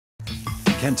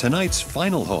Can tonight's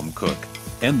final home cook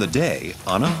end the day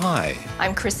on a high?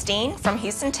 I'm Christine from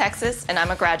Houston, Texas, and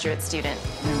I'm a graduate student.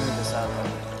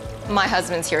 My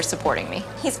husband's here supporting me.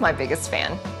 He's my biggest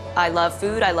fan. I love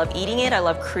food, I love eating it, I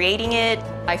love creating it.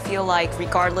 I feel like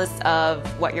regardless of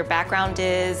what your background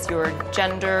is, your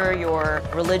gender, your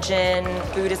religion,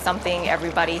 food is something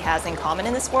everybody has in common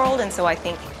in this world, and so I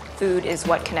think food is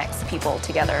what connects people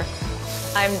together.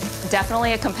 I'm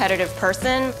definitely a competitive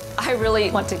person. I really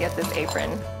want to get this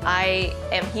apron. I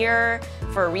am here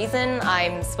for a reason.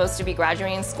 I'm supposed to be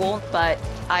graduating school, but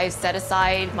I've set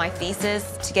aside my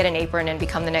thesis to get an apron and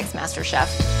become the next Masterchef.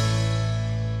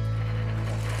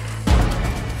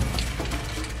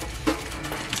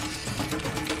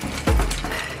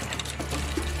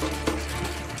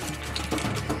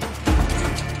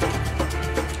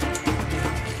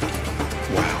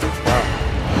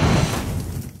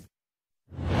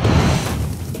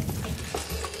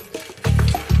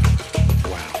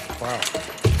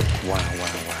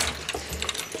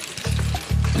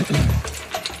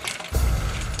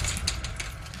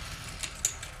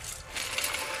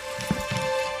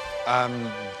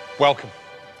 Welcome.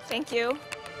 Thank you.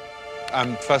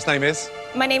 First name is?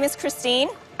 My name is Christine.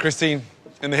 Christine,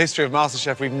 in the history of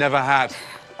MasterChef, we've never had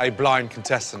a blind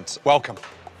contestant. Welcome.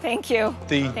 Thank you.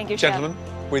 Thank you, gentleman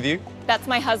Chef. With you? That's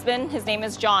my husband. His name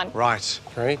is John. Right.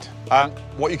 Great.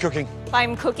 What are you cooking?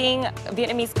 I'm cooking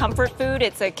Vietnamese comfort food.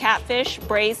 It's a catfish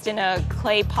braised in a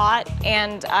clay pot,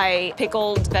 and I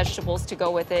pickled vegetables to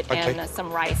go with it and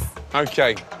some rice.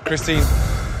 Okay. Christine,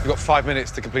 you've got 5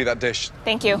 minutes to complete that dish.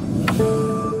 Thank you.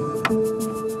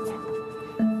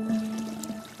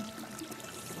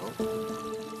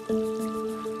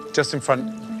 Just in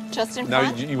front. Just in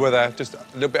front? No, you were there. Just a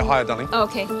little bit higher, darling.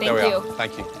 Okay, thank there we you. Are.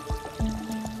 Thank you.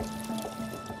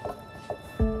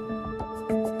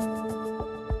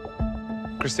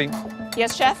 Christine?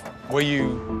 Yes, Chef? Were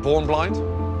you born blind?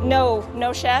 No,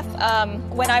 no, Chef.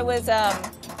 When I was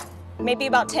maybe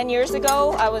about 10 years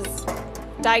ago, I was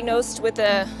diagnosed with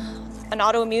an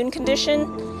autoimmune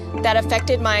condition that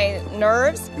affected my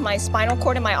nerves, my spinal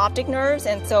cord and my optic nerves,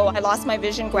 and so I lost my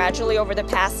vision gradually over the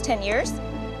past 10 years.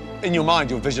 In your mind,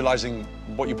 you're visualizing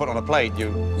what you put on a plate.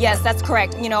 Yes, that's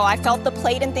correct. You know, I felt the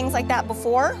plate and things like that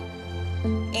before,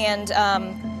 and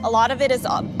a lot of it is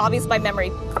obvious by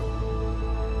memory.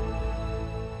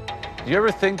 Do you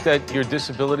ever think that your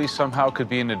disability somehow could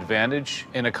be an advantage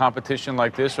in a competition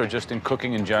like this or just in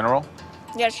cooking in general?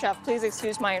 Yes, Chef, please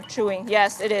excuse my chewing.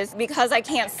 Yes, it is. Because I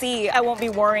can't see, I won't be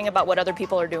worrying about what other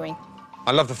people are doing.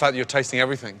 I love the fact that you're tasting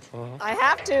everything. I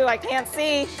have to, I can't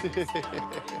see.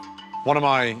 One of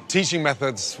my teaching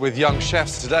methods with young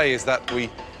chefs today is that we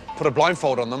put a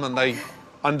blindfold on them and they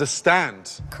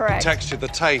understand the texture, the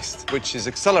taste, which is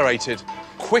accelerated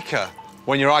quicker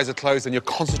when your eyes are closed and you're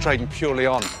concentrating purely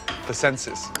on the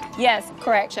senses. Yes,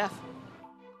 correct, Chef.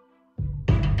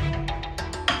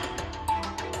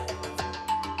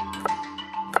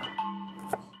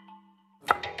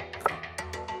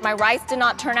 My rice did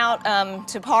not turn out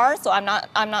to par, so I'm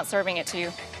not serving it to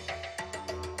you.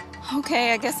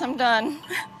 Okay, I guess I'm done.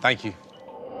 Thank you.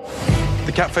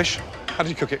 The catfish, how did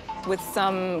you cook it? With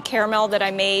some caramel that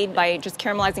I made by just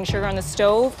caramelizing sugar on the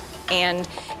stove and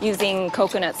using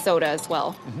coconut soda as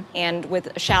well, and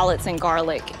with shallots and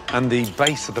garlic. And the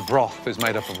base of the broth is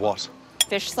made up of what?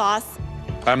 Fish sauce.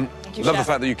 Love the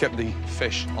fact that you kept the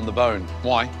fish on the bone.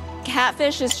 Why?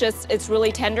 Catfish is it's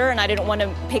really tender, and I didn't want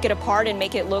to pick it apart and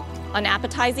make it look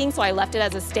unappetizing, so I left it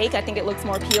as a steak. I think it looks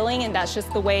more appealing, and that's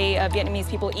just the way Vietnamese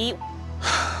people eat.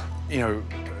 You know,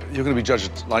 you're going to be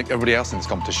judged like everybody else in this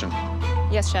competition.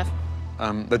 Yes, Chef.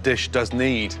 The dish does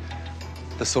need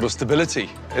the sort of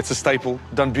stability. It's a staple,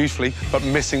 done beautifully, but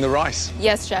missing the rice.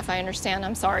 Yes, Chef, I understand.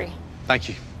 I'm sorry. Thank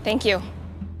you. Thank you.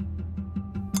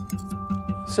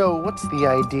 So what's the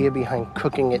idea behind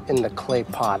cooking it in the clay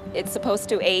pot? It's supposed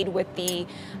to aid with the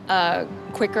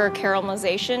quicker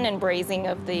caramelization and braising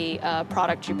of the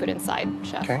product you put inside,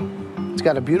 Chef. Okay. It's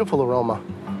got a beautiful aroma.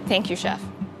 Thank you, Chef.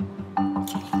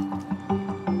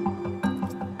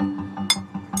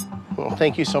 Well,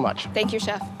 thank you so much. Thank you,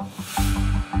 Chef.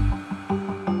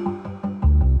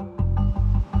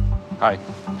 Hi.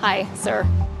 Hi, sir.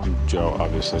 I'm Joe,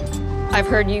 obviously. I've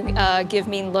heard you give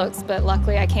mean looks, but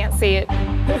luckily I can't see it.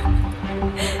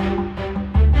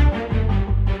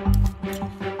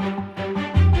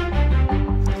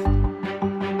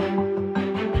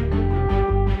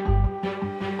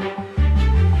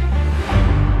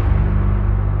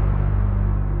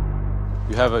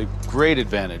 You have a great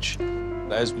advantage.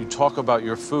 As you talk about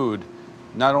your food,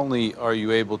 not only are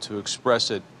you able to express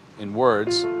it in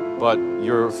words, but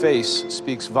your face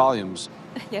speaks volumes.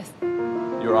 Yes.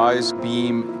 Your eyes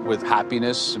beam with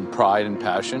happiness and pride and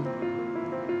passion.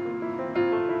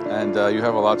 And you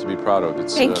have a lot to be proud of.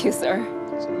 Thank you, sir.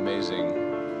 It's an amazing,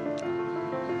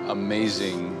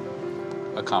 amazing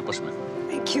accomplishment.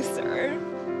 Thank you, sir.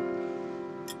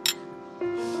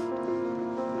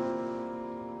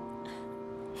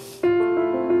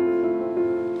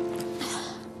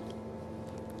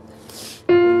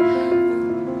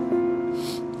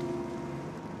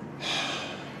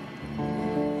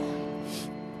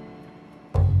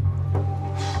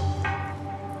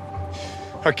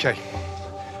 Okay.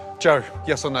 Joe,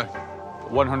 yes or no?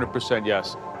 100%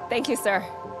 yes. Thank you, sir.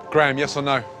 Graham, yes or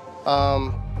no?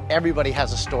 Everybody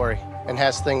has a story and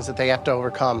has things that they have to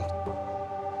overcome.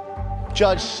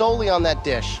 Judge solely on that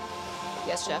dish.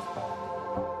 Yes, chef.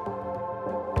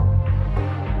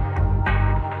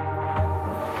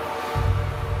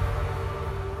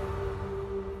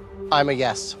 I'm a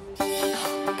yes.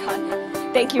 Oh,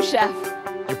 God. Thank you, chef.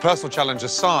 Your personal challenge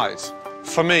aside,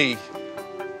 for me,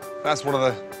 that's one of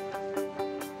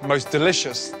the most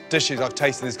delicious dishes I've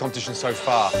tasted in this competition so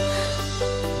far.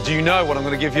 Do you know what I'm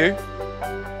going to give you?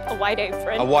 A white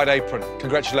apron. A white apron.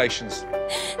 Congratulations.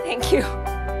 Thank you.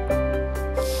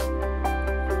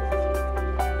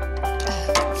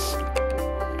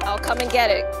 I'll come and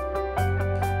get it.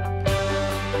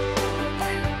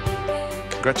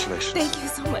 Congratulations. Thank you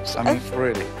so much, chef. I mean,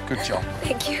 really, good job.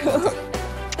 Thank you.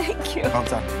 Thank you. Well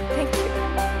done. Thank you.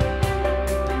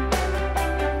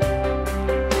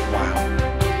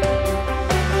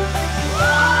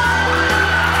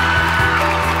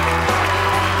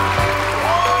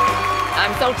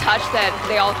 I'm so touched that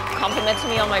they all complimented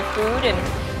me on my food and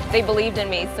they believed in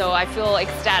me, so I feel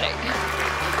ecstatic.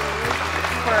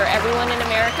 For everyone in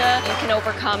America, you can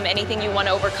overcome anything you want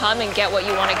to overcome and get what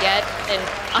you want to get, and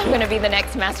I'm going to be the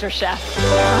next Master Chef.